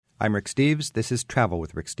I'm Rick Steves. This is Travel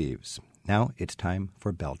with Rick Steves. Now it's time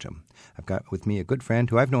for Belgium. I've got with me a good friend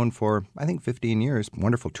who I've known for, I think, 15 years.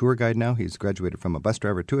 Wonderful tour guide now. He's graduated from a bus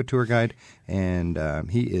driver to a tour guide, and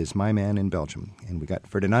he is my man in Belgium. And we got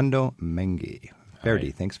Ferdinando Mengi.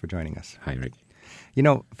 Ferdi, thanks for joining us. Hi, Rick. You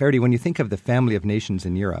know, Ferdi, when you think of the family of nations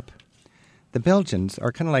in Europe, the Belgians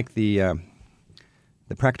are kind of like the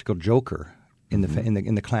practical joker in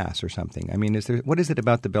the class or something. I mean, what is it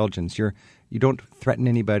about the Belgians? You don't threaten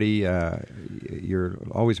anybody. You're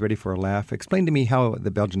always ready for a laugh. Explain to me how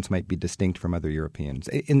the Belgians might be distinct from other Europeans,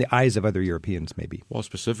 in the eyes of other Europeans, maybe. Well,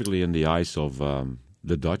 specifically in the eyes of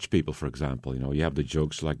the Dutch people, for example. You know, you have the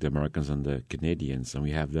jokes like the Americans and the Canadians, and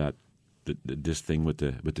we have this thing with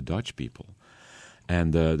the Dutch people.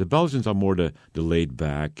 And the Belgians are more the laid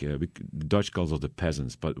back. The Dutch calls us the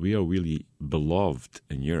peasants, but we are really beloved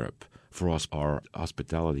in Europe. For us, our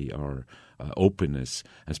hospitality, our openness,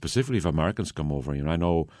 and specifically if Americans come over. You know, I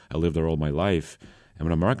know I lived there all my life, and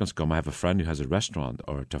when Americans come, I have a friend who has a restaurant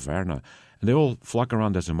or a taverna, and they all flock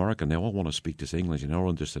around as American. They all want to speak this English, and they're all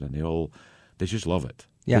interested, and they just love it.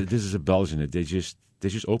 Yeah. This is a Belgian. They're just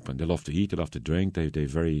open. They love to eat. They love to drink. They're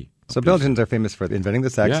very. So Belgians are famous for inventing the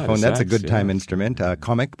saxophone. Yeah, That's a good time instrument.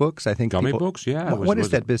 Comic books, I think. Comic books, yeah. What is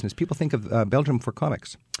that business? People think of Belgium for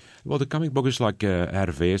comics. Well, the comic book is like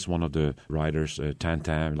Hervé is one of the writers.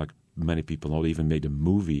 Tintin, like many people know, they even made a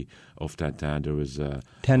movie of Tintin. There was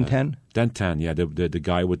Tintin? Tintin, yeah, the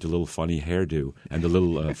guy with the little funny hairdo and the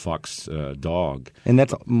little fox dog. And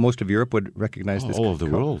that's most of Europe would recognize this. All of the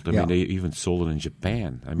world. I yeah. mean, they even sold it in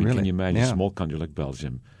Japan. I mean, really? Can you imagine a small country like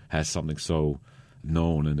Belgium has something so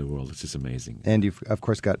known in the world? It's just amazing. And you've, of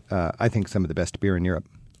course, got, I think, some of the best beer in Europe.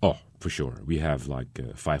 Oh, for sure. We have like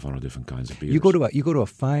 500 different kinds of beers. You go to a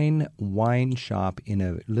fine wine shop in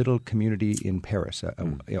a little community in Paris,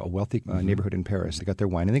 a wealthy neighborhood in Paris. They got their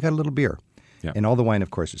wine, and they got a little beer. Yeah. And all the wine, of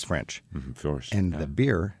course, is French. Of course. And the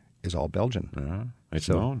beer is all Belgian. Yeah. It's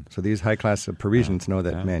known. So these high-class Parisians know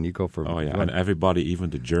that, man, you go for... Oh, yeah. And everybody,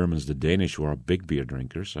 even the Germans, the Danish, who are big beer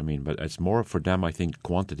drinkers, I mean, but it's more for them, I think,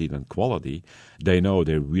 quantity than quality. They know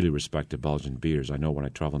they really respect the Belgian beers. I know when I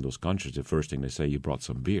travel in those countries, the first thing they say, you brought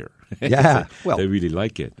some beer. Yeah. Well, they really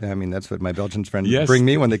like it. I mean, that's what my Belgian friends bring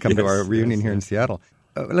me when they come to our reunion here in Seattle.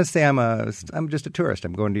 Let's say I'm just a tourist.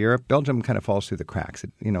 I'm going to Europe. Belgium kind of falls through the cracks.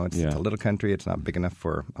 It's a little country. It's not big enough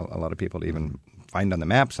for a lot of people to even find on the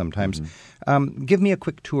map sometimes. Give me a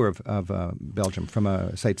quick tour of Belgium from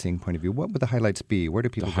a sightseeing point of view. What would the highlights be? Where do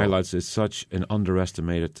people go? The highlights is such an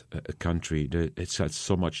underestimated country. It's got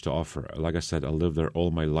so much to offer. Like I said, I lived there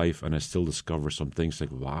all my life, and I still discover some things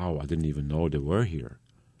like, wow, I didn't even know they were here.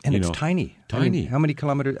 And it's tiny. Tiny. I mean, how many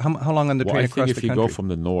kilometers? How long on the train across the country? I think if you go from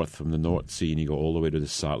the North Sea, and you go all the way to the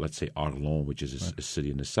south, let's say Arlon, which is a city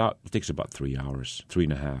in the south, it takes about 3 hours,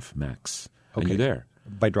 3.5 max. Okay. And you're there.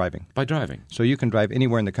 By driving? By driving. So you can drive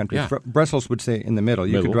anywhere in the country. Yeah. Brussels would say in the middle.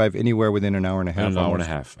 You could drive anywhere within an hour and a half. An hour and a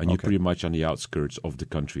half. And you're pretty much on the outskirts of the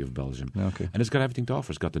country of Belgium. Okay. And it's got everything to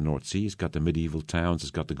offer. It's got the North Sea. It's got the medieval towns. It's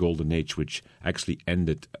got the Golden Age, which actually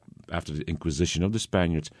ended after the Inquisition of the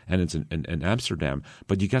Spaniards, and it's in Amsterdam.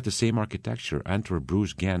 But you got the same architecture, Antwerp,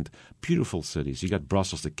 Bruges, Ghent, beautiful cities. You got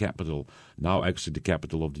Brussels, the capital, now actually the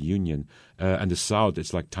capital of the Union. And the south,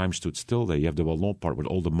 it's like time stood still there. You have the Wallon part with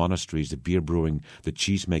all the monasteries, the beer brewing, the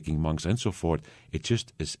cheese-making monks, and so forth. It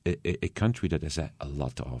just is a country that has a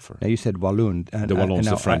lot to offer. Now, you said Walloon. The Wallon's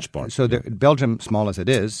the French part. So Belgium, small as it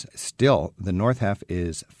is, still the north half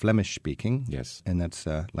is Flemish-speaking. Yes. And that's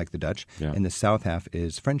like the Dutch. Yeah. And the south half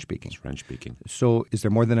is French-speaking. It's French-speaking. So is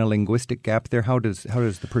there more than a linguistic gap there? How does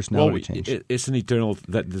the personality change? It's an eternal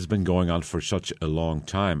that has been going on for such a long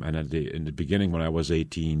time. And in the beginning, when I was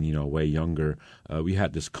 18, way younger, we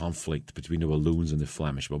had this conflict between the Walloons and the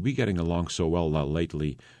Flemish. But we're getting along so well that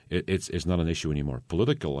lately it's not an issue anymore.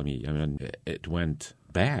 Political, I mean, it went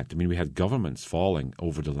bad. I mean, we had governments falling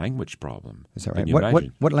over the language problem. Is that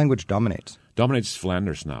right? What language dominates? Dominates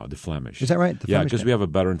Flanders now, the Flemish. Is that right? Yeah, because we have a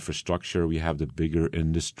better infrastructure. We have the bigger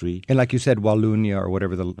industry. And like you said, Wallonia or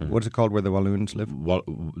whatever, what's it called where the Walloons live?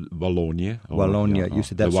 Wallonia. Wallonia. You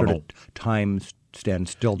said that sort of time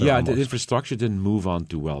stands still there. Yeah, the infrastructure didn't move on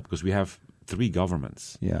too well because we have 3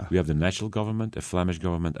 governments. Yeah. We have the national government, a Flemish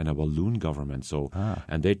government, and a Walloon government.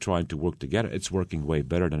 And they're trying to work together. It's working way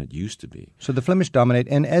better than it used to be. So the Flemish dominate,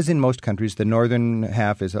 and as in most countries, the northern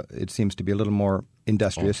half it seems to be a little more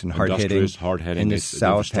industrious and hard-hitting. And the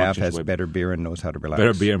south half has better beer and knows how to relax.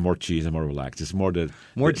 Better beer, more cheese, and more relaxed. It's more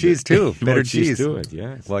cheese too. Better cheese to it.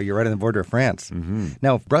 Yes. Well, you're right on the border of France. Mm-hmm.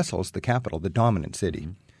 Now, Brussels, the capital, the dominant city,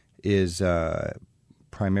 is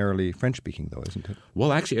primarily French-speaking, though, isn't it?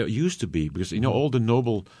 Well, actually, it used to be because, all the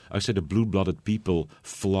noble, I said the blue-blooded people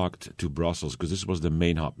flocked to Brussels because this was the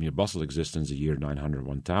main hub. Brussels exists since the year 900,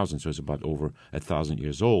 1000, so it's about over 1,000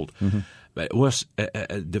 years old. But it was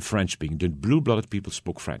the French-speaking. The blue-blooded people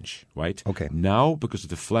spoke French, right? Okay. Now, because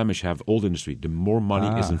the Flemish have old industry, the more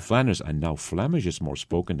money is in Flanders, and now Flemish is more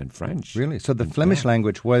spoken than French. Really? So the Flemish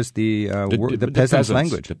language was the peasants'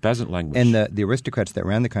 language. The peasant language. And the aristocrats that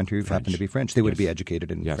ran the country happened to be French. They would be educated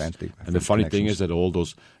in France. And the funny thing is that all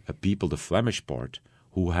those people, the Flemish part,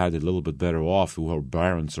 who had a little bit better off, who were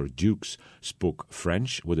barons or dukes, spoke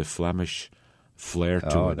French with a Flemish flair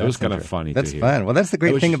to it. It was kind of funny That's to hear. fun. Well, that's the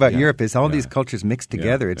great thing about Europe is all these cultures mixed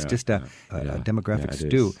together. It's just a demographic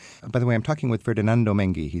stew. By the way, I'm talking with Ferdinando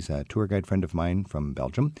Mengi. He's a tour guide friend of mine from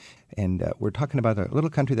Belgium. And we're talking about a little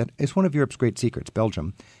country that is one of Europe's great secrets,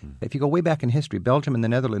 Belgium. If you go way back in history, Belgium and the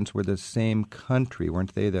Netherlands were the same country,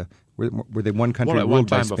 weren't they? Were they one country ruled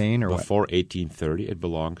by Spain or what? Before 1830, it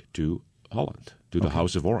belonged to Holland, to the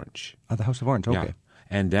House of Orange. Oh, the House of Orange, okay. Yeah.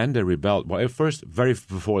 And then they rebelled. Well, at first,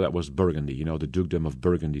 before that was Burgundy, the dukedom of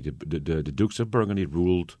Burgundy. The Dukes of Burgundy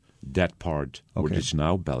ruled that part, which is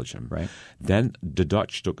now Belgium. Right. Then the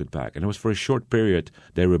Dutch took it back. And it was for a short period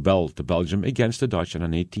they rebelled to Belgium against the Dutch. And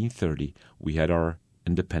in 1830, we had our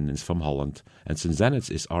independence from Holland. And since then,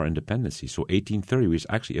 it's our independency. So 1830 was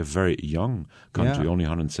actually a very young country, only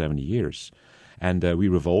 170 years. And we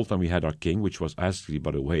revolted, and we had our king, which was actually,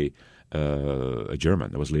 by the way, a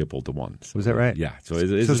German. That was Leopold I. Was that right? Yeah. So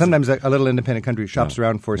sometimes a little independent country shops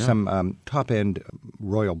around for some top-end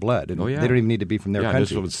royal blood. And they don't even need to be from their country.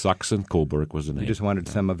 This was Saxon Coburg was the name. You just wanted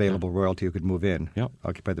some available royalty who could move in,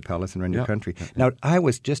 occupy the palace, and run your country. Yeah. Now, I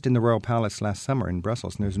was just in the Royal Palace last summer in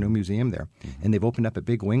Brussels, and there's a new museum there. And they've opened up a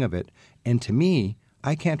big wing of it. And to me,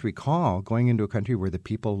 I can't recall going into a country where the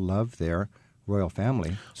people love their royal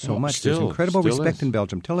family so much. There's incredible respect in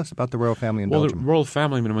Belgium. Tell us about the royal family in Belgium. Well, the royal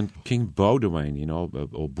family, when King Baudouin,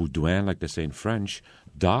 or Baudouin, like they say in French,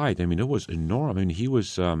 died. It was enormous. He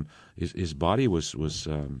was his body was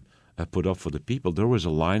put up for the people. There was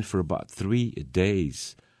a line for about 3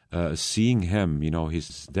 days seeing him.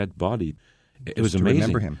 His dead body. It was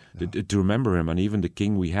amazing. Remember him. To remember him. And even the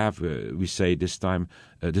king we have, we say this time,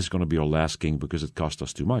 this is going to be our last king because it cost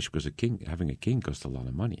us too much, because having a king costs a lot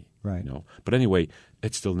of money. Right. But anyway,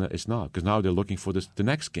 it's not, because now they're looking for the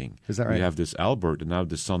next king. Is that right? We have this Albert, and now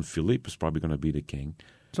the son Philippe is probably going to be the king.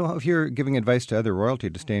 So if you're giving advice to other royalty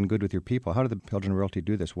to stay in good with your people, how did the Belgian royalty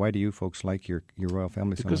do this? Why do you folks like your royal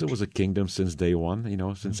family so much? Because it was a kingdom since day one,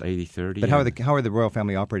 since 80-30. But how are the royal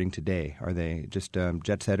family operating today? Are they just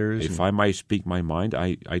jet setters? If I might speak my mind,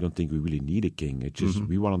 I don't think we really need a king. It's just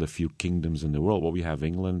we're one of the few kingdoms in the world. Well, we have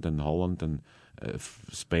England and Holland and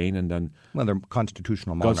Spain, and then they're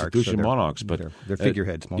constitutional monarchs. But they're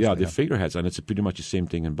figureheads mostly. Yeah, they're figureheads, and it's pretty much the same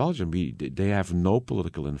thing in Belgium. They have no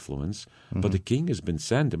political influence, but the king has been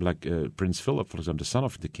sent. Like Prince Philip, for example, the son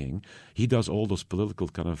of the king, he does all those political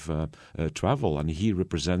kind of travel, and he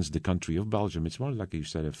represents the country of Belgium. It's more like you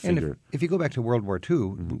said, a figure. And if you go back to World War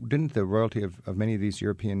II, didn't the royalty of many of these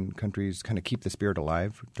European countries kind of keep the spirit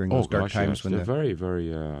alive during those dark times? Yes. They're very,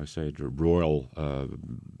 very, I say, royal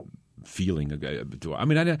feeling.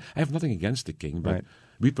 I have nothing against the king, but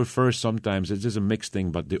we prefer sometimes, it's just a mixed thing,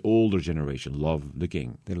 but the older generation love the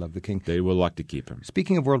king. They love the king. They will like to keep him.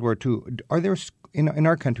 Speaking of World War II, are there, in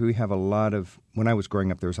our country, we have a lot of, when I was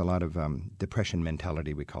growing up, there was a lot of depression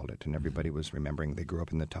mentality, we called it, and everybody was remembering they grew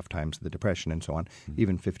up in the tough times of the depression and so on,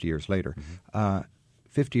 even 50 years later.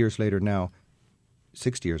 50 years later now,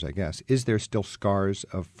 60 years, I guess, is there still scars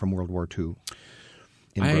from World War II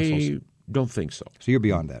in Brussels? Don't think so. So you're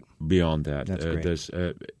beyond that. Beyond that. That's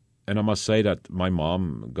great. And I must say that my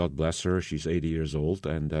mom, God bless her, she's 80 years old,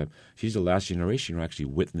 and she's the last generation who actually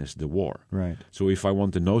witnessed the war. Right. So if I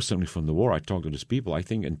want to know something from the war, I talk to these people. I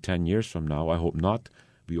think in 10 years from now, I hope not,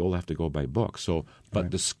 we all have to go by book.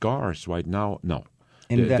 But the scars right now, no.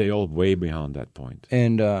 They all way beyond that point.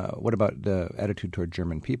 And what about the attitude toward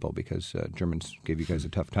German people? Because Germans gave you guys a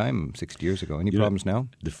tough time 60 years ago. Any problems now?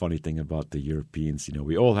 The funny thing about the Europeans,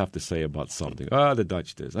 we all have to say about something. The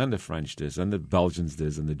Dutch this, and the French this, and the Belgians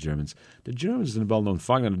this, and the Germans. The Germans are well known.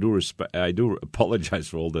 Fine, and I do apologize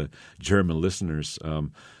for all the German listeners.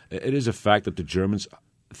 It is a fact that the Germans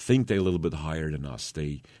think they're a little bit higher than us.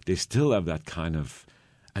 They still have that kind of.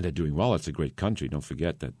 And they're doing well. It's a great country. Don't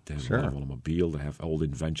forget that they have an automobile. They have all the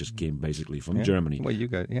inventions came basically from Germany. Well, you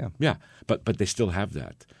got Yeah, but they still have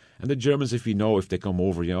that. And the Germans, if they come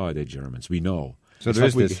over, they're Germans. We know. So It's there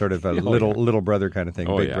is like this sort of a Oh, little brother kind of thing,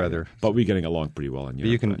 Oh, big yeah, brother. yeah. But we're getting along pretty well in But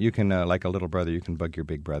Europe. you can like a little brother, you can bug your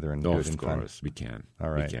big brother and do it in of fun. course, we can.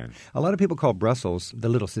 All right. We can. A lot of people call Brussels the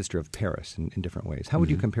little sister of Paris in different ways. How would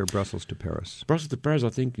you compare Brussels to Paris? Brussels to Paris, I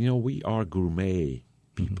think, we are gourmet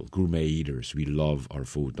people, gourmet eaters. We love our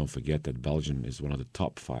food. Don't forget that Belgium is one of the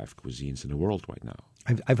top 5 cuisines in the world right now.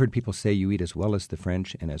 I've heard people say you eat as well as the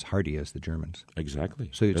French and as hearty as the Germans. Exactly.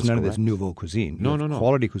 So it's That's none of this correct. nouveau cuisine. No, You have no.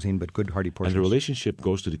 Quality cuisine, but good hearty portions. And the relationship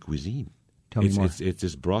goes to the cuisine. Tell me more. It's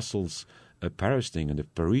this Brussels Paris thing, and the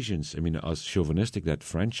Parisians, as chauvinistic that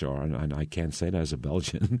French are, and I can't say that as a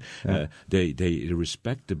Belgian, they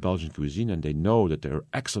respect the Belgian cuisine, and they know that there are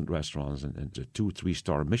excellent restaurants and 2-3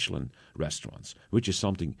 star Michelin restaurants, which is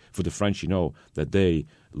something for the French, that they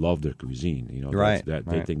love their cuisine. Right, that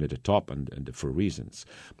they think they're the top, and for reasons.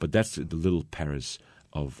 But that's the little Paris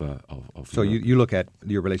of So Europe. you look at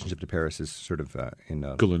your relationship to Paris as sort of in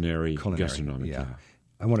culinary, gastronomic. Yeah.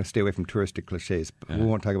 I want to stay away from touristic cliches. But we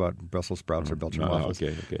won't talk about Brussels sprouts or Belgian waffles.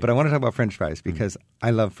 Okay. But I want to talk about French fries because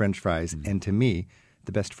I love French fries, and to me,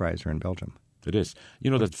 the best fries are in Belgium. It is.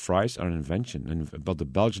 That fries are an invention, but the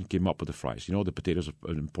Belgians came up with the fries. The potatoes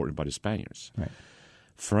are imported by the Spaniards. Right.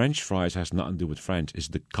 French fries has nothing to do with French. It's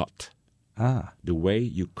the cut. The way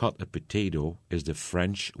you cut a potato is the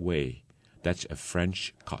French way. That's a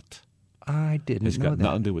French cut. I didn't It's know got that.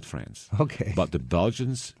 nothing to do with France. Okay. But the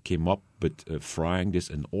Belgians came up with frying this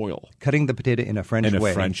in oil. Cutting the potato in a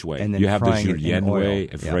French way. And then You have the frying it in julienne oil. way,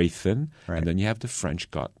 Yeah. very thin, Right. and then you have the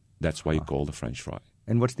French cut. That's why you call the French fry.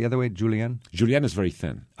 And what's the other way? Julienne? Julienne is very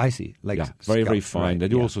thin. I see. Like Very, very scalp, fine. right, They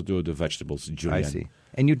do yeah. also do the vegetables, julienne. I see.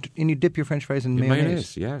 And you dip your French fries in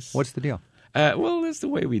mayonnaise? Yes. What's the deal? Well, that's the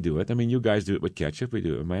way we do it. You guys do it with ketchup. We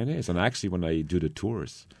do it with mayonnaise. And actually, when I do the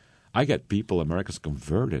tours, I get Americans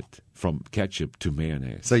converted from ketchup to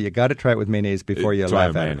mayonnaise. So you got to try it with mayonnaise before you Try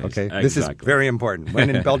laugh at it, mayonnaise. okay? This is Exactly. very important. When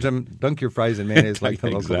in Belgium, dunk your fries in mayonnaise like the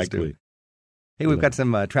locals Exactly. do. Hey, we've got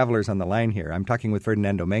some travelers on the line here. I'm talking with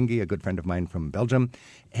Ferdinando Mengi, a good friend of mine from Belgium,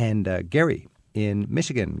 and Gary in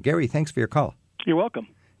Michigan. Gary, thanks for your call. You're welcome.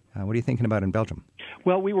 What are you thinking about in Belgium?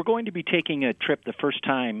 Well, we were going to be taking a trip the first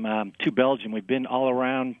time to Belgium. We've been all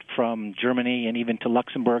around from Germany and even to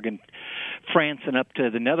Luxembourg and France and up to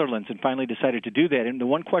the Netherlands, and finally decided to do that. And the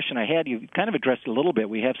one question I had, you kind of addressed a little bit.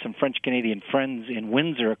 We have some French-Canadian friends in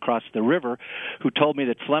Windsor across the river who told me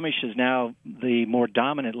that Flemish is now the more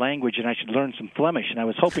dominant language and I should learn some Flemish. And I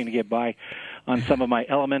was hoping to get by on some of my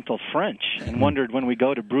elemental French and wondered when we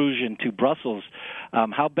go to Bruges and to Brussels,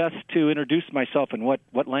 how best to introduce myself and what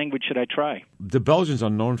language should I try? The Belgians are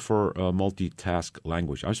known for multitask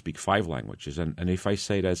language. I speak 5 languages, and if I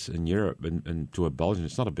say that's in Europe and to a Belgian,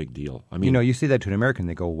 it's not a big deal. You say that to an American,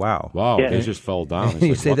 they go, wow. Wow, Yeah. they just fell down. It's You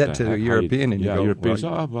like, say what that the to a heck? European, and you go, Europeans,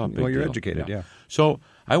 well, big you're deal. educated, yeah. So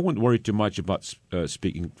I wouldn't worry too much about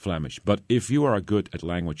speaking Flemish. But if you are good at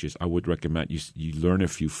languages, I would recommend you learn a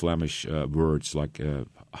few Flemish words like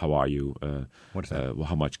how are you, What's that?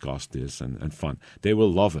 how much cost this, and fun. They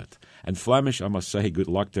will love it. And Flemish, I must say, good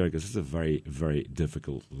luck there because it's a very, very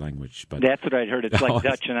difficult language. But That's what I'd heard. It's like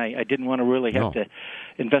Dutch, and I didn't want to really have to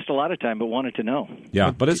invest a lot of time, but wanted to know.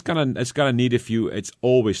 Yeah, but it's kind of neat if you. It's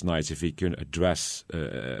always nice if you can address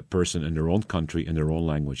a person in their own country in their own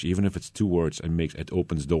language, even if it's 2 words, and it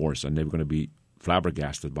opens doors, and they're going to be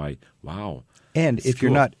flabbergasted by wow. And if cool.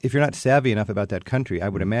 you're not savvy enough about that country, I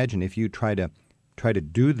would imagine if you try to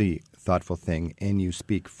do the thoughtful thing and you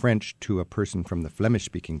speak French to a person from the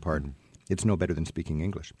Flemish-speaking part, it's no better than speaking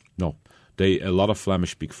English. No, a lot of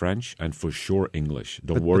Flemish speak French and for sure English.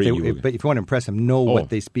 Don't worry. But if you want to impress them, know what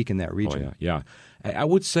they speak in that region. Oh, yeah. I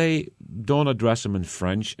would say don't address them in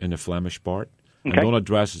French in the Flemish part, and Okay. don't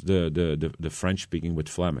address the French speaking with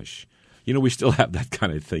Flemish. We still have that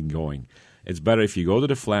kind of thing going. It's better if you go to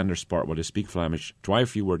the Flanders part where they speak Flemish, try a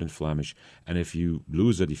few words in Flemish, and if you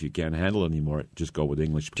lose it, if you can't handle it anymore, just go with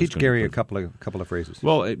English. Teach Gary a couple of phrases.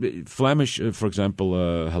 Well, Flemish, for example,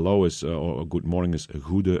 hello is or good morning is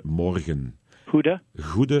goedemorgen. Huda?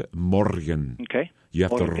 Goedemorgen. Okay. You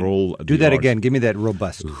have to Morgen. roll. Do that again. Give me that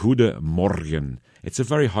robust. Goedemorgen. It's a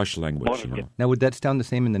very hush language. Morgen. Now, would that sound the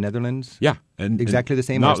same in the Netherlands? Yeah, and Exactly the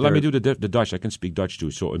same Now as let me their- do the Dutch. I can speak Dutch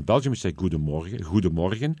too. So in Belgium we say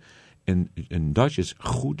goedemorgen. In Dutch is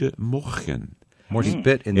goedemorgen. More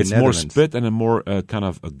spit in the It's Netherlands. more spit and a more kind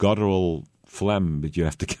of a guttural phlegm that you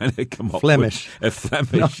have to kind of come up Flemish. with.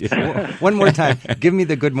 Flemish. Yeah. One more time. Give me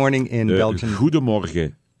the good morning in Belgian.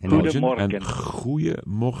 Goedemorgen. in Belgian, Goedemorgen. and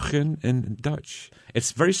goeiemorgen in Dutch.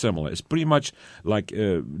 It's very similar. It's pretty much like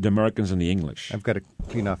the Americans and the English. I've got to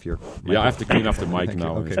clean off your mic. Yeah, I have to clean off the mic Thank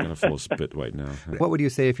now. you. It's Okay. kind of full of spit right now. What would you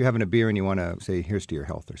say if you're having a beer and you want to say, here's to your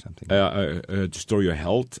health or something? To store your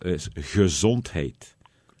health is Gezondheid.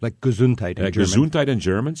 Like Gesundheit in German. Gesundheit in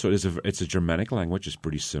German, so it's a Germanic language. It's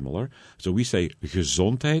pretty similar. So we say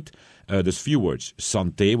Gezondheid. There's few words.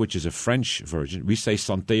 Santé, which is a French version. We say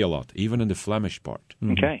santé a lot, even in the Flemish part.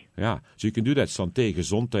 Okay. Yeah, so you can do that. Santé,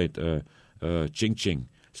 Gezondheid, ching ching,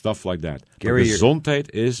 stuff like that. Gary, but Gezondheid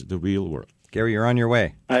is the real word. Gary, you're on your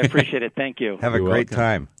way. I appreciate it. Thank you. Have a You're great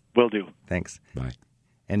welcome. time. Will do. Thanks. Bye.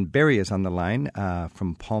 And Barry is on the line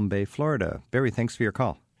from Palm Bay, Florida. Barry, thanks for your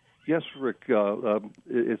call. Yes, Rick.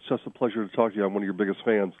 It's just a pleasure to talk to you. I'm one of your biggest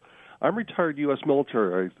fans. I'm retired U.S.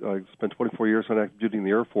 military. I spent 24 years on active duty in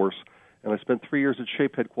the Air Force, and I spent 3 years at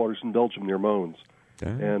SHAPE headquarters in Belgium near Mons.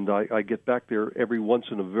 And I get back there every once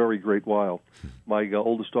in a very great while. My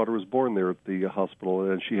oldest daughter was born there at the hospital,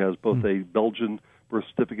 and she has both a Belgian birth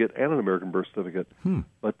certificate and an American birth certificate.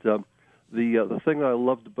 But the thing I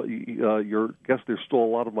loved about your guest there stole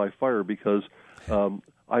a lot of my fire because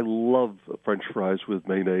I love French fries with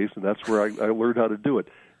mayonnaise, and that's where I learned how to do it.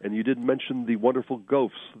 And you didn't mention the wonderful gaufres,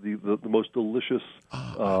 the most delicious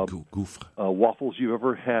waffles you've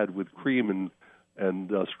ever had with cream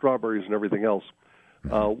and strawberries and everything else.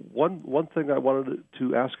 One thing I wanted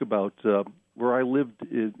to ask about where I lived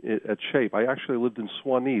at SHAPE. I actually lived in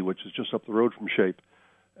Soigny, which is just up the road from SHAPE,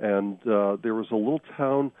 and there was a little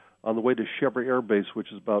town on the way to Chèvre Air Base, which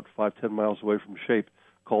is about 5-10 miles away from SHAPE,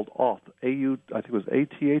 called Auth, I think it was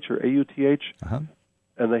ATH or AUTH,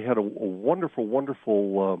 and they had a wonderful,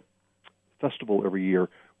 wonderful festival every year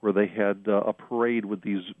where they had a parade with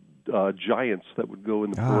these giants that would go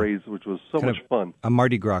in the parades, which was so much fun. A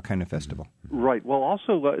Mardi Gras kind of festival. Right. Well,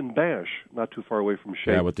 also in Banche, not too far away from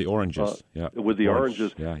SHAPE. Yeah, with the oranges. With the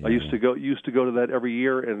oranges. Yeah, I used to go to that every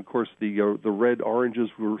year, and of course the red oranges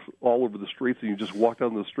were all over the streets, and you just walk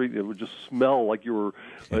down the street, and it would just smell like you were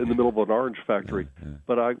in the middle of an orange factory.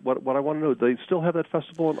 But what I want to know, do they still have that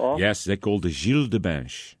festival in Auth? Yes, they call the Gilles de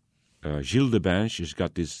Banche. Gilles de Banche has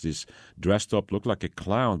got this dressed up, look like a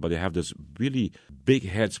clown, but they have this really big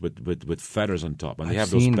heads with feathers on top, and they have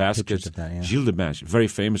those baskets. Of that, yeah. Gilles de Banche, very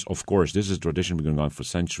famous, of course. This is a tradition been going on for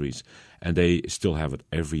centuries, and they still have it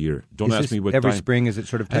every year. Don't ask me what every time. spring. Is it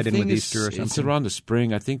sort of tied in with Easter or something? It's around the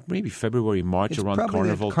spring. I think maybe February, March, It's around probably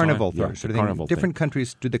Carnival the carnival time. sort of thing. Carnival Different thing.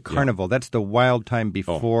 countries do the carnival. That's the wild time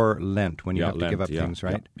before Lent when you have to give up things,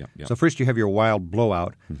 right? Yeah. So first you have your wild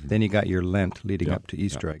blowout, then you got your Lent leading up to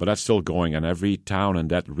Easter. But that's still going, and every town in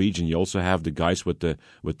that region, you also have the guys with the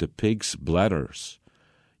pig's bladders.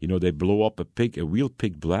 You know, they blow up a real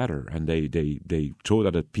pig bladder, and they throw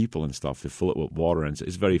that at people and stuff. They fill it with water, and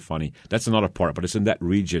it's very funny. That's another part, but it's in that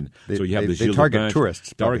region. So you have the they target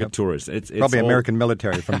tourists. Target tourists. It's probably all, American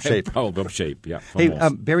military from SHAPE. Probably from SHAPE, yeah. Hey,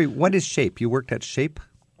 Barry, what is SHAPE? You worked at SHAPE?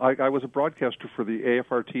 I was a broadcaster for the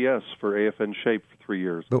AFRTS for AFN SHAPE for 3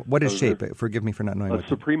 years. But what is SHAPE? Forgive me for not knowing.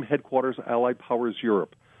 Supreme Headquarters, Allied Powers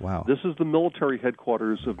Europe. Wow. This is the military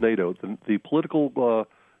headquarters of NATO. The political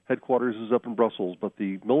headquarters is up in Brussels, but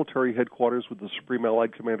the military headquarters with the Supreme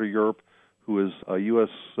Allied Commander Europe, who is a U.S.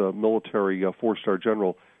 military four-star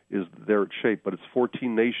general, is there at SHAPE. But it's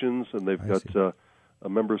 14 nations, and they've got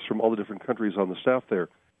members from all the different countries on the staff there.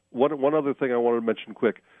 One other thing I wanted to mention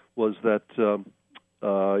quick was that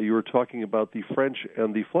you were talking about the French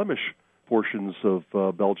and the Flemish portions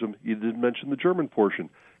of Belgium. You didn't mention the German portion.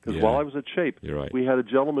 Because while I was at SHAPE, we had a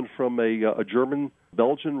gentleman from a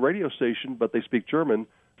German-Belgian radio station, but they speak German,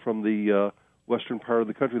 from the western part of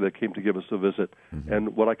the country that came to give us a visit.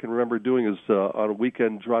 And what I can remember doing is on a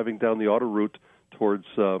weekend driving down the autoroute towards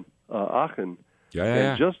Aachen.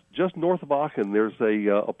 And just north of Aachen, there's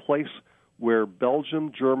a place where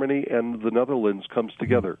Belgium, Germany, and the Netherlands comes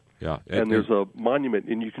together. And there's a monument,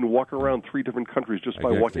 and you can walk around 3 different countries just by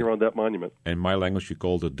walking around that monument. In my language, we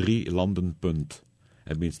call it drie landenpunt.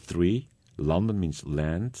 It means 3. Landen means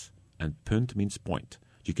land, and punt means point.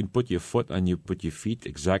 You can put your foot and you put your feet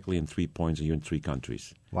exactly in 3 points, and you're in 3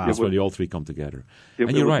 countries. Wow. That's where they all 3 come together.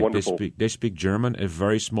 And you're right, they speak German, a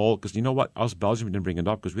very small, because you know what, us Belgians didn't bring it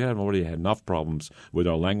up, because we had already had enough problems with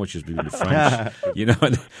our languages between the French. You know,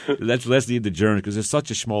 let's leave the German, because there's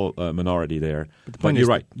such a small minority there. But the point you're is,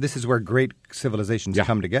 right. This is where great civilizations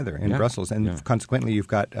come together in Brussels, and consequently you've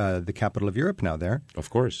got the capital of Europe now there.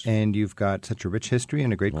 Of course. And you've got such a rich history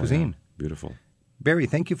and a great cuisine. Yeah. Beautiful. Barry,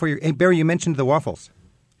 thank you for your... Hey, Barry, you mentioned the waffles.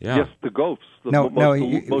 Yeah. Yes, the gaufres, the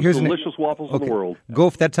most here's delicious waffles in the world.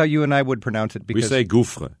 Gauf, that's how you and I would pronounce it. Because we say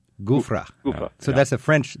gouffre. Gouffre. Gouffre. So that's a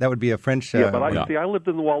French. That would be a French. But I lived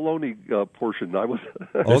in the Wallonie portion. I was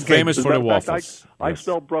It's famous for the waffles. I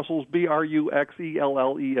spelled Brussels Bruxelles.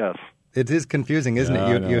 It is confusing, isn't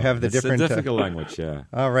it? You have the different. It's a difficult language, yeah.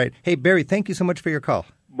 All right. Hey, Barry, thank you so much for your call.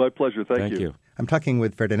 My pleasure. Thank you. I'm talking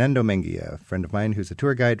with Ferdinando Mengi, a friend of mine who's a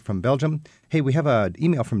tour guide from Belgium. Hey, we have an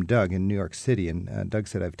email from Doug in New York City, and Doug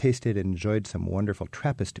said, I've tasted and enjoyed some wonderful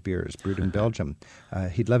Trappist beers brewed in Belgium.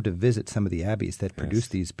 He'd love to visit some of the abbeys that produce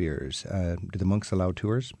these beers. Do the monks allow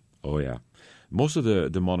tours? Oh, yeah. Most of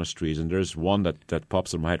the monasteries, and there's one that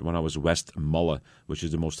pops in my head when I was West Mulle, which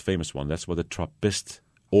is the most famous one. That's what the Trappist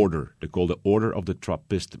order. They call the Order of the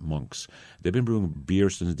Trappist monks. They've been brewing beer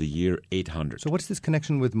since the year 800. So what's this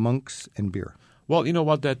connection with monks and beer? Well, you know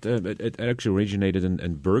what? That it actually originated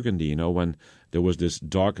in Burgundy. You know, when there was this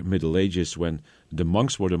dark Middle Ages, when the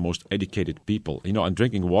monks were the most educated people. You know, and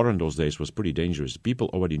drinking water in those days was pretty dangerous. People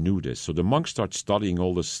already knew this, so the monks started studying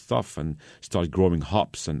all this stuff and started growing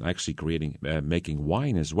hops and actually making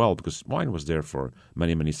wine as well, because wine was there for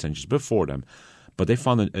many, many centuries before them. But they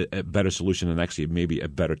found a better solution and actually maybe a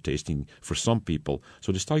better tasting for some people.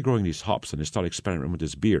 So they started growing these hops and they started experimenting with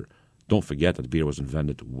this beer. Don't forget that beer was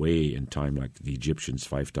invented way in time, like the Egyptians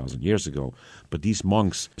 5,000 years ago. But these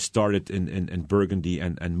monks started in Burgundy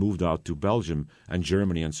and moved out to Belgium and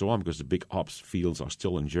Germany and so on, because the big hops fields are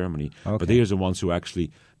still in Germany. Okay. But they are the ones who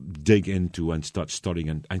actually dig into and start studying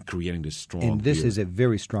and creating this strong beer. And this is a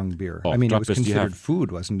very strong beer. Oh, I mean, it was Trappist, considered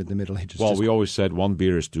food, wasn't it, in the Middle Ages? Well, we always said one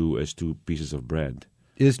beer is two pieces of bread.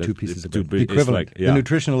 Is two pieces of bread. The It's equivalent, like, yeah. the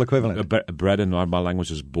nutritional equivalent. Bread in my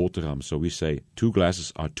language is boterham. So we say 2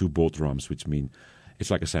 glasses are 2 boterhams, which mean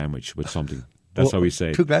it's like a sandwich with something. That's how we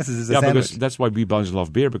say it. 2 glasses is a sandwich. Because that's why we Belgians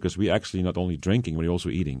love beer, because we actually not only drinking, we're also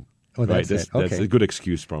eating. Oh, that's right? it. Okay. That's a good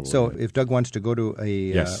excuse, probably. So if Doug wants to go to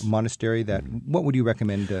a monastery, what would you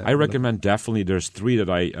recommend? I recommend definitely, there's 3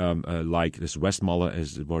 that I like. This West Mulle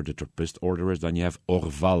is where the Trappist order is. Then you have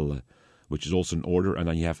Orval, which is also an order, and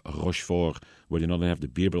then you have Rochefort, where you not only have the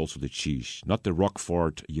beer but also the cheese. Not the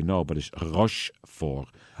Roquefort, but it's Rochefort.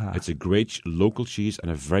 It's a great local cheese and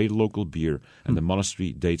a very local beer, and the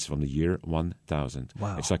monastery dates from the year 1000.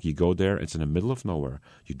 Wow. It's like you go there, it's in the middle of nowhere.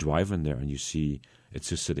 You drive in there and you see it's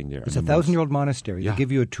just sitting there. It's a 1,000-year-old monastery. Yeah. They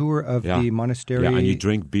give you a tour of the monastery. Yeah, and you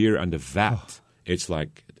drink beer, and the vat, it's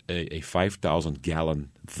like a 5,000-gallon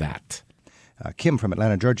vat. Kim from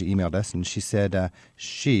Atlanta, Georgia emailed us, and she said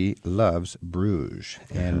she loves Bruges.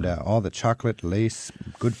 And all the chocolate, lace,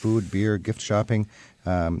 good food, beer, gift shopping,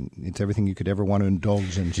 it's everything you could ever want to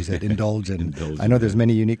indulge in, she said. Indulge in. I know there's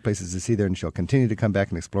many unique places to see there, and she'll continue to come back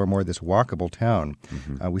and explore more of this walkable town.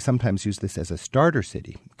 We sometimes use this as a starter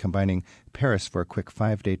city, combining Paris for a quick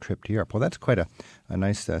 5-day trip to Europe. Well, that's quite a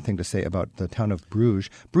nice thing to say about the town of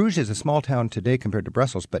Bruges. Bruges is a small town today compared to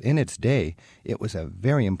Brussels, but in its day, it was a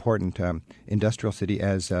very important industrial city,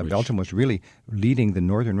 as Belgium was really leading the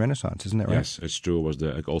Northern Renaissance, isn't that right? Yes, it's true. It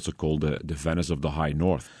was also called the Venice of the High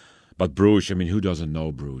North. But Bruges, I mean, who doesn't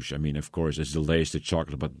know Bruges? I mean, of course, it's the lace, the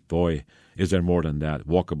chocolate, but boy, is there more than that.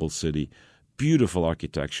 Walkable city, beautiful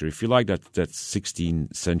architecture. If you like that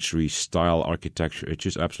 16th century style architecture, it's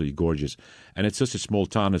just absolutely gorgeous. And it's just a small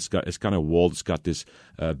town. It's kind of walled. It's got this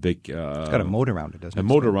big... it's got a moat around it, doesn't it? A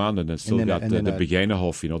moat around it, and it's still got the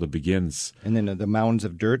Beginnerhof, the begins. And then the mounds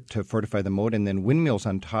of dirt to fortify the moat, and then windmills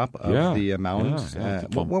on top of the mounds.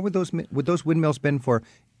 What would those windmills been for?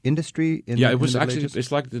 Industry in it was in the actually Ages?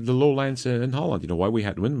 it's like the lowlands in Holland. Why we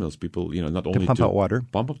had windmills, people not only to pump out water,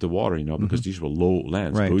 pump up the water, because these were low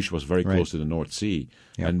lands. Right. Bruges was very close to the North Sea,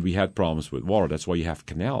 and we had problems with water. That's why you have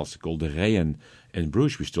canals called the Rijn. In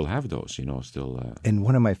Bruges, we still have those, still. And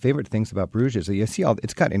one of my favorite things about Bruges is that you see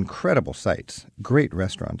it's got incredible sites, great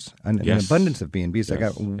restaurants, and an abundance of B&Bs. I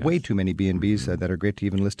got way too many B&Bs that are great to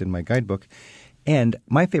even list in my guidebook. And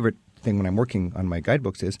my favorite thing when I'm working on my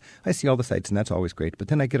guidebooks is I see all the sites, and that's always great. But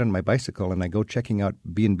then I get on my bicycle and I go checking out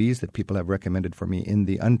B&Bs that people have recommended for me in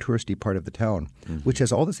the untouristy part of the town, which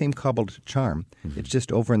has all the same cobbled charm. It's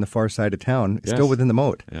just over in the far side of town, still within the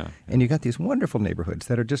moat. And you got these wonderful neighborhoods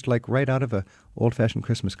that are just like right out of a old-fashioned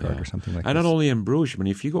Christmas card or something like that. And not only in Bruges,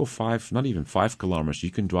 if you go not even 5 kilometers, you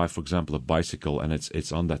can drive, for example, a bicycle, and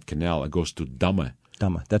it's on that canal. It goes to Damme.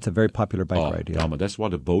 Damme. That's a very popular bike ride. Damme. That's why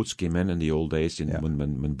the boats came in the old days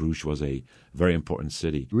when Bruges was a very important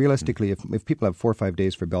city. Realistically, if people have 4 or 5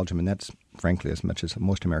 days for Belgium, and that's frankly as much as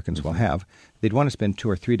most Americans will have, they'd want to spend 2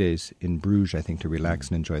 or 3 days in Bruges, I think, to relax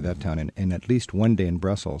and enjoy that town, and at least 1 day in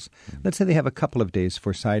Brussels. Let's say they have a couple of days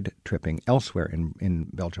for side tripping elsewhere in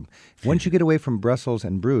Belgium. Once you get away from Brussels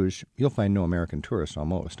and Bruges, you'll find no American tourists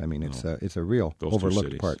almost. I mean, it's a real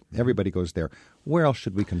overlooked part. Everybody goes there. Where else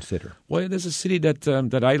should we consider? Well, there's a city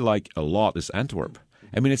that I like a lot is Antwerp.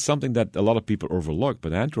 I mean, it's something that a lot of people overlook,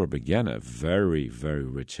 but Antwerp, again, a very, very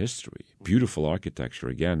rich history. Beautiful architecture,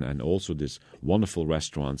 again, and also this wonderful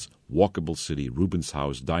restaurants, walkable city, Rubens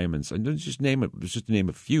House, Diamonds, and just to name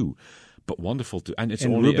a few. But wonderful too, and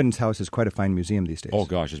Rubens' house is quite a fine museum these days. Oh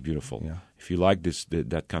gosh, it's beautiful. Yeah. If you like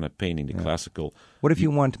that kind of painting, the classical. What if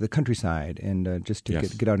you want the countryside and just to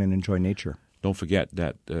get out and enjoy nature? Don't forget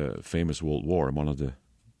that famous World War, one of the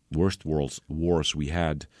worst wars we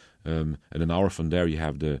had. And an hour from there, you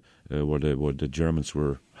have where the Germans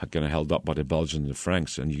were kind of held up by the Belgians and the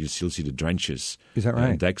Franks, and you can still see the trenches. Is that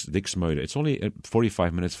right? Dixmude. It's only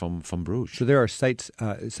 45 minutes from Bruges. So there are sites,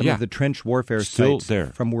 some of the trench warfare still sites there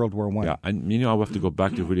from World War I. Yeah, and I have to go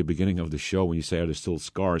back to the really beginning of the show when you say, are there still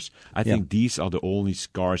scars? I think these are the only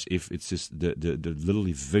scars if it's just the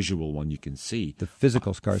literally visual one you can see. The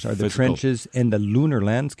physical scars are the trenches and the lunar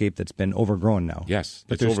landscape that's been overgrown now. Yes,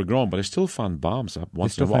 it's overgrown, but I still found bombs up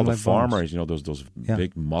once in a while. The farmers, those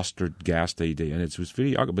big mustard gas and it was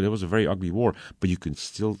very ugly, but it was a very ugly war. But you can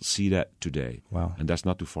still see that today. Wow. And that's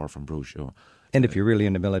not too far from Bruges. And if you're really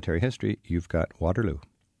into military history, you've got Waterloo.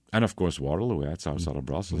 And of course Waterloo, that's outside of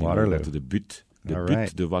Brussels. Waterloo. To the Butte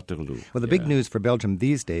de Waterloo. Well, the big news for Belgium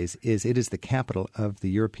these days is it is the capital of the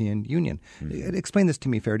European Union. Mm-hmm. Explain this to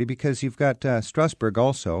me, Ferdy, because you've got Strasbourg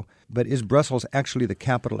also, but is Brussels actually the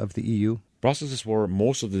capital of the EU? Brussels is where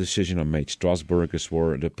most of the decisions are made. Strasbourg is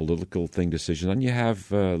where the political decision. And you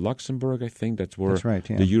have Luxembourg, I think, that's where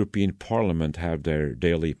the European Parliament have their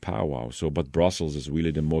daily powwow. But Brussels is really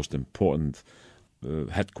the most important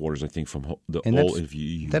headquarters, I think, from the whole of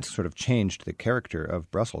EU. That's sort of changed the character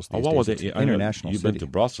of Brussels these days. It's an international You've city. been to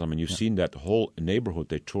Brussels. I mean, you've seen that whole neighborhood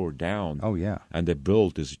they tore down. Oh, yeah. And they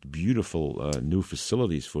built this beautiful new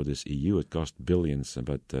facilities for this EU. It cost billions,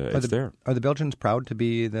 but it's there. Are the Belgians proud to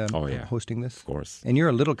be hosting this? Of course. And you're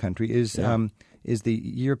a little country. Is the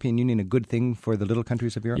European Union a good thing for the little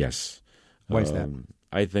countries of Europe? Yes. Why is that?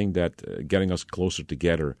 I think that getting us closer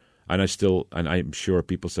together. And I'm sure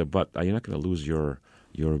people say, but you're not going to lose your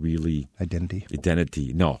really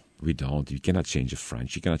identity. No, we don't. You cannot change a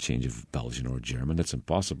French. You cannot change a Belgian or a German. That's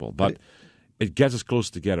impossible. But it gets us close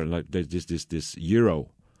together. Like this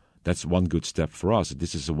euro. That's one good step for us.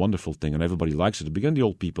 This is a wonderful thing, and everybody likes it. At the beginning, the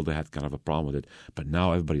old people, they had kind of a problem with it, but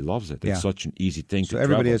now everybody loves it. It's such an easy thing to travel. So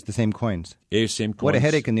everybody has the same coins? Same coins. What a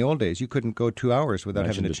headache in the old days. You couldn't go 2 hours without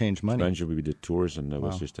having to change money. Eventually, we did tours, and it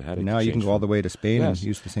was just a headache. Now you can go all the way to Spain and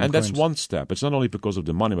use the same coins. And that's one step. It's not only because of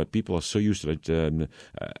the money, but people are so used to it.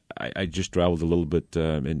 I just traveled a little bit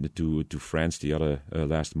to France the other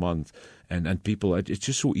last month, and people, it's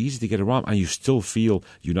just so easy to get around, and you still feel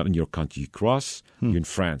you're not in your country. You cross, you're in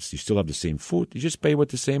France. You still have the same food. You just pay with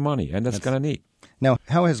the same money, and that's kind of neat. Now,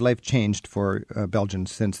 how has life changed for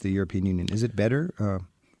Belgians since the European Union? Is it better?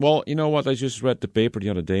 Well, you know what? I just read the paper the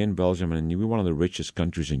other day in Belgium, and we're one of the richest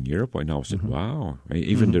countries in Europe right now. I said, wow.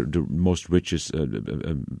 Even the most richest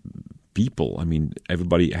people. I mean,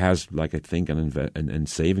 everybody has, like, I think, and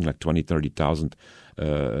saving like 20,000, 30,000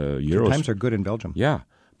 euros. Times are good in Belgium. Yeah.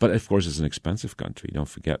 But, of course, it's an expensive country. Don't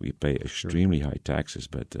forget, we pay extremely high taxes,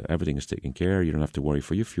 but everything is taken care of. You don't have to worry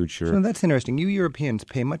for your future. So that's interesting. You Europeans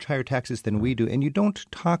pay much higher taxes than we do, and you don't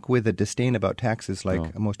talk with a disdain about taxes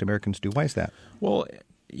like most Americans do. Why is that? Well,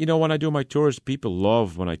 when I do my tours, people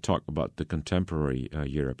love when I talk about the contemporary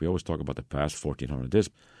Europe. We always talk about the past, 1400 this.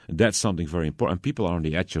 And that's something very important. People are on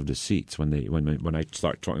the edge of the seats when I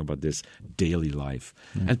start talking about this daily life.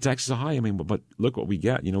 And taxes are high. I mean, but look what we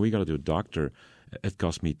get. We got to do a doctor. It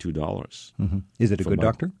cost me $2. Mm-hmm. Is it a good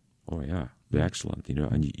doctor? Oh, yeah. They're excellent,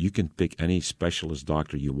 and you can pick any specialist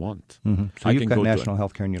doctor you want. Mm-hmm. So you've got national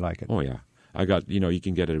health care and you like it? Oh, yeah. I got, you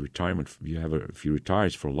can get a retirement. If you retire,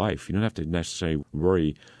 it's for life. You don't have to necessarily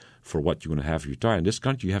worry for what you're going to have if you retire. In this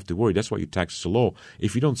country, you have to worry. That's why your taxes are low.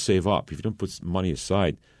 If you don't save up, if you don't put money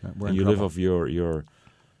aside, and you live off your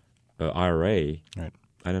IRA, right.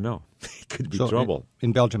 I don't know. It could be trouble.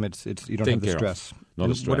 In Belgium, it's you don't have the stress. Not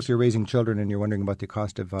the stress. What if you're raising children and you're wondering about the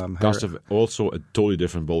cost of cost of also a totally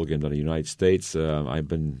different ballgame than the United States. I've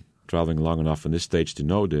been traveling long enough in this stage to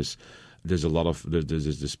know this. There's a lot of there's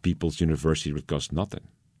this People's University that costs nothing.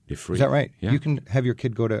 They're free. Is that right? Yeah. You can have your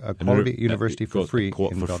kid go to a quality university for free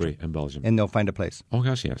in Belgium, and they'll find a place. Oh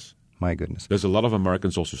gosh, yes. My goodness. There's a lot of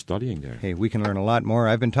Americans also studying there. Hey, we can learn a lot more.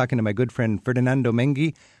 I've been talking to my good friend Ferdinando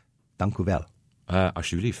Mengi. Dank u wel.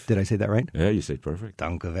 Alsjeblieft. Did I say that right? Yeah, you said perfect.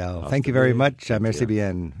 Dank u wel. Thank you very much. Merci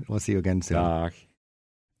bien. We'll see you again soon. Dag.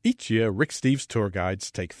 Each year, Rick Steves tour guides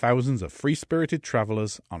take thousands of free-spirited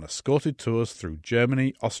travellers on escorted tours through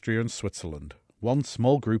Germany, Austria and Switzerland, one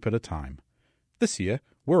small group at a time. This year,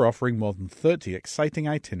 we're offering more than 30 exciting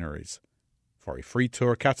itineraries. For a free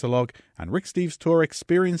tour catalogue and Rick Steves Tour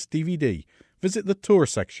Experience DVD, visit the tour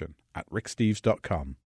section at ricksteves.com.